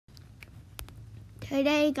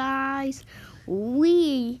Today, guys,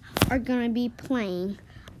 we are gonna be playing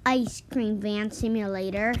Ice Cream Van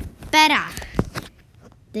Simulator Beta,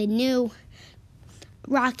 the new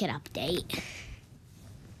rocket update.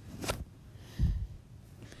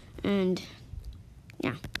 And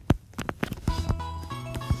yeah,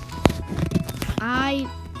 I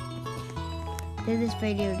did this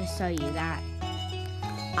video to show you that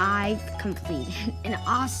I've completed an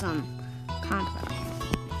awesome complex.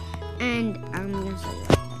 And I'm gonna show you like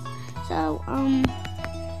this. So,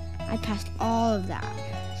 I passed all of that.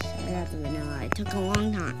 So that's the vanilla. It took a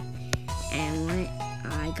long time. And what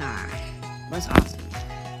I got was awesome.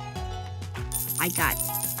 I'll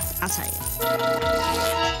tell you.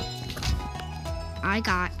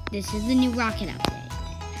 This is the new rocket update.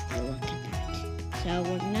 Have a look at that. So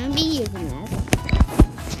we're gonna be using this.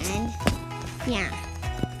 And yeah.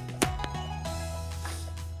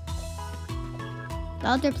 The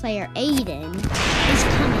other player, Aiden, is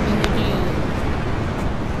coming in the game.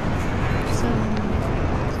 So,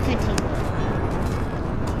 it's gonna take a little.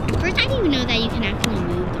 At first, I didn't even know that you can actually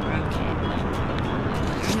move the rocket. But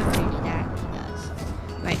I'm not gonna do that because,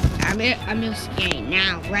 right, I'm just scanning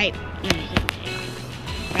now, right?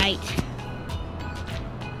 Right.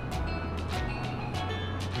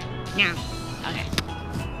 Now, okay.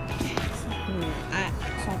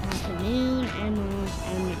 So I passed the moon, and Mars,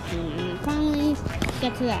 and Neptune, and then finally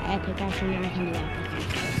get to that epic action. Now I can do that.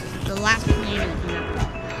 The last planet is not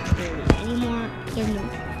there anymore. There's no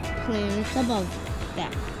planets above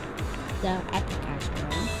that. The epic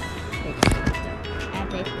asteroid. It's the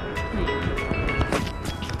epic planet.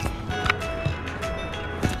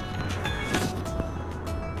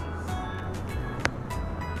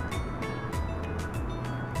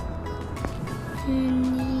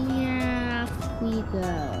 And yeah, we go.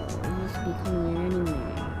 This will be coming in anyway.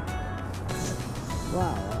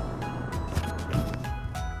 Whoa.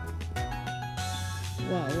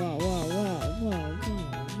 Whoa.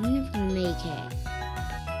 I'm never gonna make it.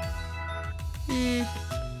 It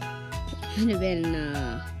could have been a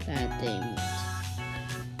bad thing.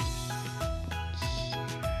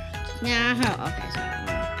 Nah, okay,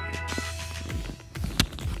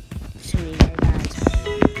 so very bad.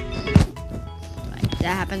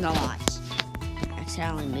 That happens a lot. I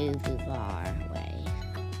accidentally moved too far away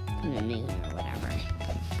from the moon or whatever.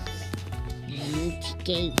 And I moved to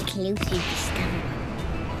get close to the sky.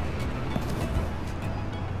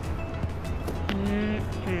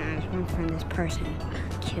 I just want to find this person.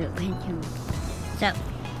 Cute. So, I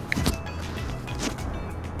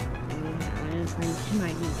want to find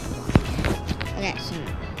my new friend. Okay, so,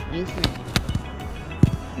 new friend.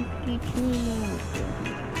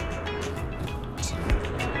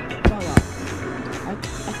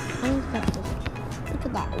 Look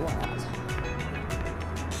at that world.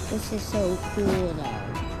 This is so cool though.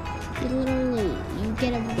 You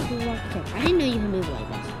get a virtual rocket. I didn't know you could move like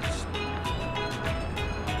this.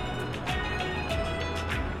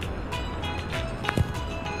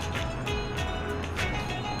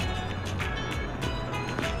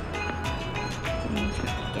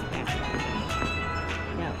 Get back there.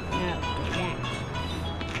 No, get back.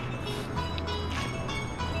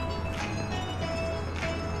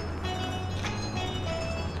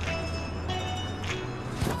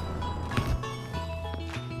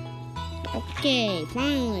 Okay,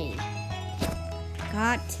 finally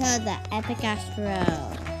got to the epic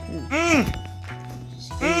asteroid.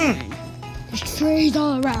 There's trees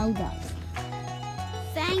all around us.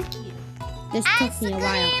 Thank you. This took me a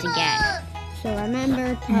while to get. So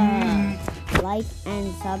remember to like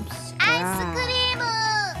and subscribe.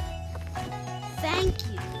 Thank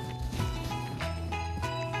you.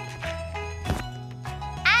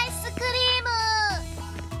 Ice cream.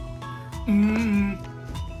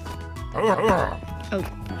 Oh.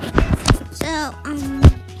 So, and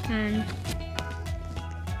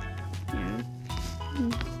yeah,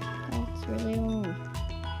 that's really all.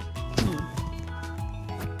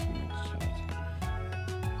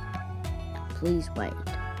 Please wait.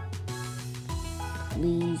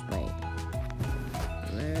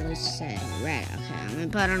 Let's say red. Okay, I'm gonna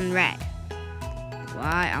put on red.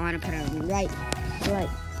 Why? I want to put on red.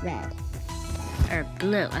 Or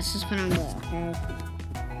blue. Let's just put on blue, okay?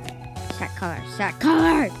 Set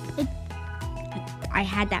color. I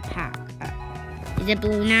had that pack. Is it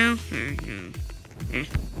blue now? So,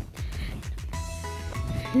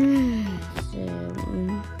 I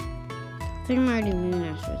think I'm already doing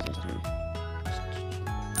astros this time.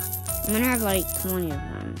 I'm gonna have like 20 of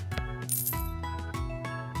them.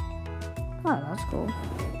 Oh, that's cool.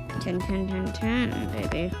 10,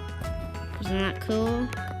 baby. Isn't that cool?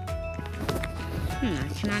 I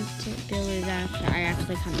cannot believe that I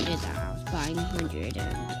actually kind of did that. I was buying 100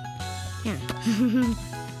 and yeah.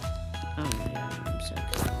 Oh my god, I'm so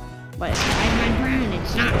good. But it's my brown,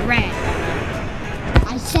 it's not red.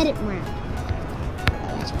 I said it brown.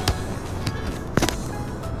 Oh, that's right.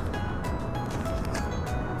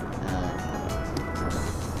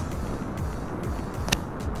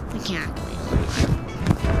 I can't believe it.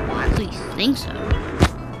 Well, at least think so.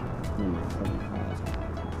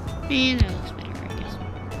 And that looks better, I guess.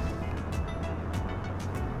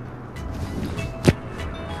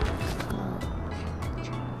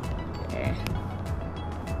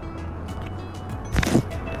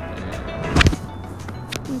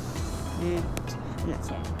 That's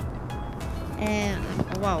it.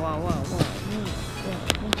 Whoa. What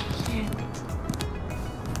just happened?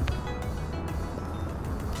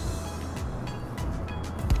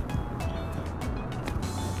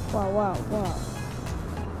 Whoa.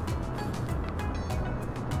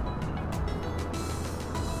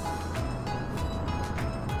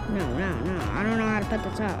 No. I don't know how to put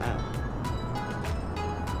this up.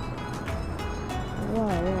 Whoa.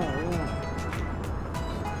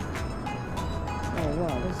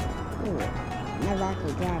 Whoa, this is cool. Never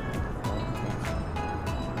actually grabbed it before.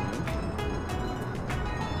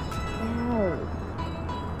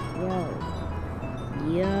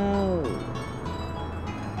 Yo.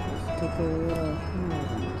 Let's take a little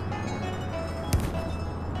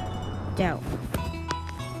dope.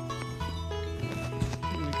 Oh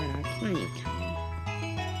my god, I have plenty of time.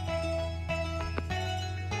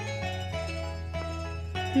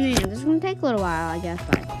 Yeah, this is gonna take a little while, I guess,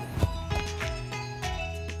 but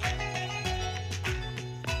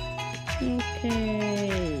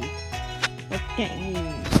okay.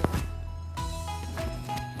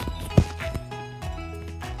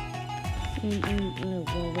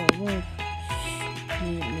 Whoa.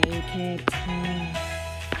 Make it tough.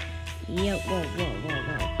 Yo, whoa.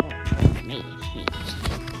 Made it.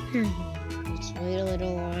 Let's wait a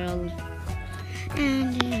little while.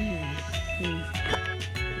 And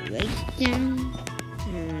wait down.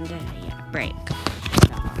 And yeah, break.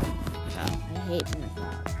 So, I hate when it's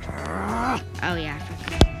loud. Oh yeah, I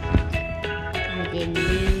forgot. I didn't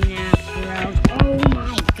mean that, bro. Oh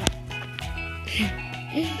my god.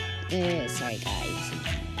 Sorry guys.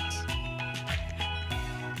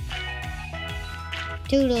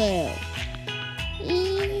 Toodaloo.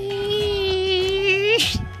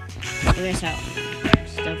 Okay, so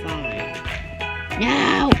still falling.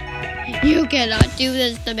 No! You cannot do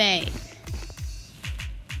this to me.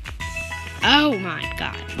 Oh my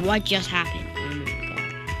god. What just happened? Oh my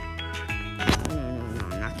god. No,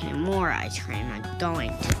 I'm not getting more ice cream. I'm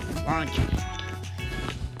going to launch it.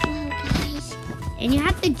 Well, guys. And you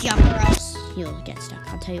have to jump or else you'll get stuck.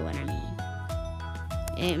 I'll tell you what I mean.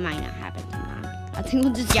 It might not happen sometime. I think it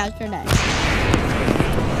was just yesterday.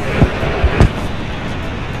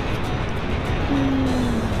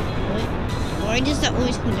 Why does that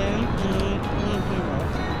always come down?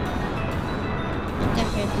 That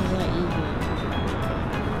feels a lot easier.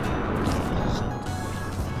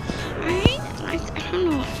 I don't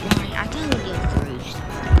know why. I thought it would get through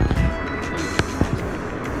stuff.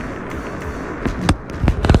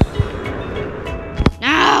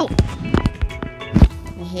 No!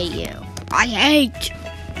 I hate you. I hate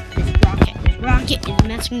this rocket. This rocket is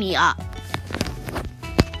messing me up.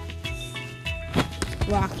 This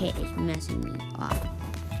rocket is messing me up.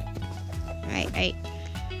 Right.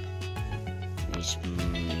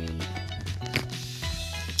 Respawn.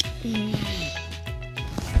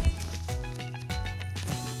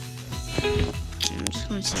 I'm just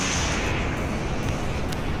gonna say.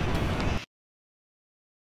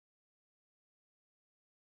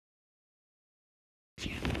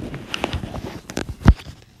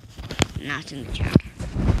 Not in the chat.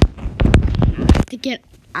 I have to get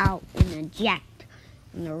out and eject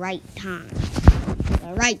in the right time.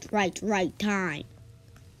 The right time.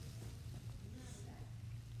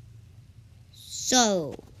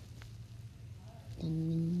 So,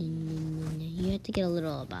 you have to get a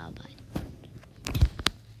little above.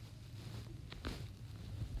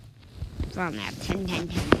 From that 10. I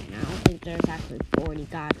don't think there's actually 40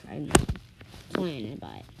 gods right now planted,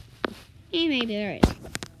 but maybe there is.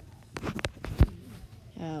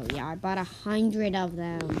 Oh yeah, I bought 100 of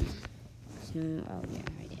them. So, oh yeah,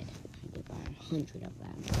 I did buy 100 of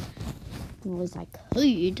them. At least I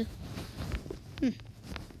could.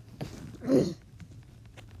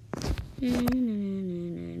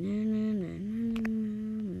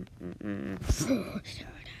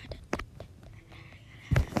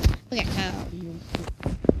 Okay, so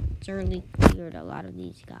it's already cleared a lot of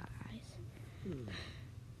these guys.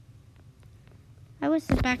 I wish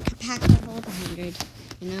the backpack would hold 100.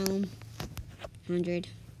 You know, 100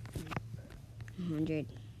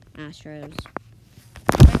 Astros.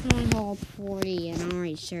 I can only hold 40 and I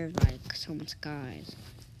already served like so much guys.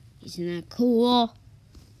 Isn't that cool?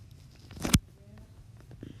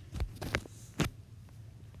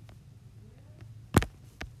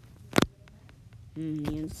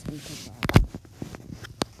 Yeah,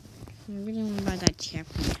 I really want to buy that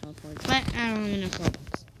Japanese teleport, but I don't have enough Robux.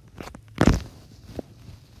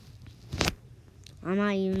 I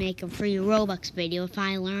might even make a free Robux video if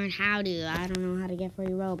I learn how to. I don't know how to get free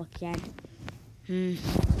Robux yet.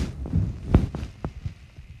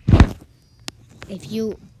 If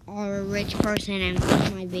you are a rich person and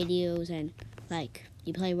watch my videos and like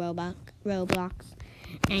you play Roblox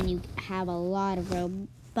and you have a lot of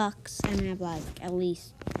Robux and have like at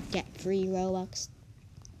least get free Robux,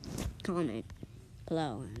 comment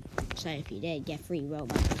below and say if you did get free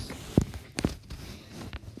Robux.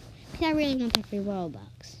 Because I really want the free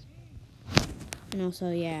Robux. And also,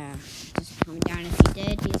 yeah, just comment down if you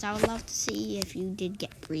did, because I would love to see if you did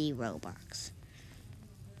get free Robux.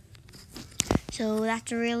 So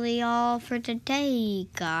that's really all for today,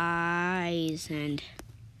 guys. And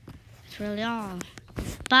that's really all.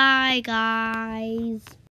 Bye, guys.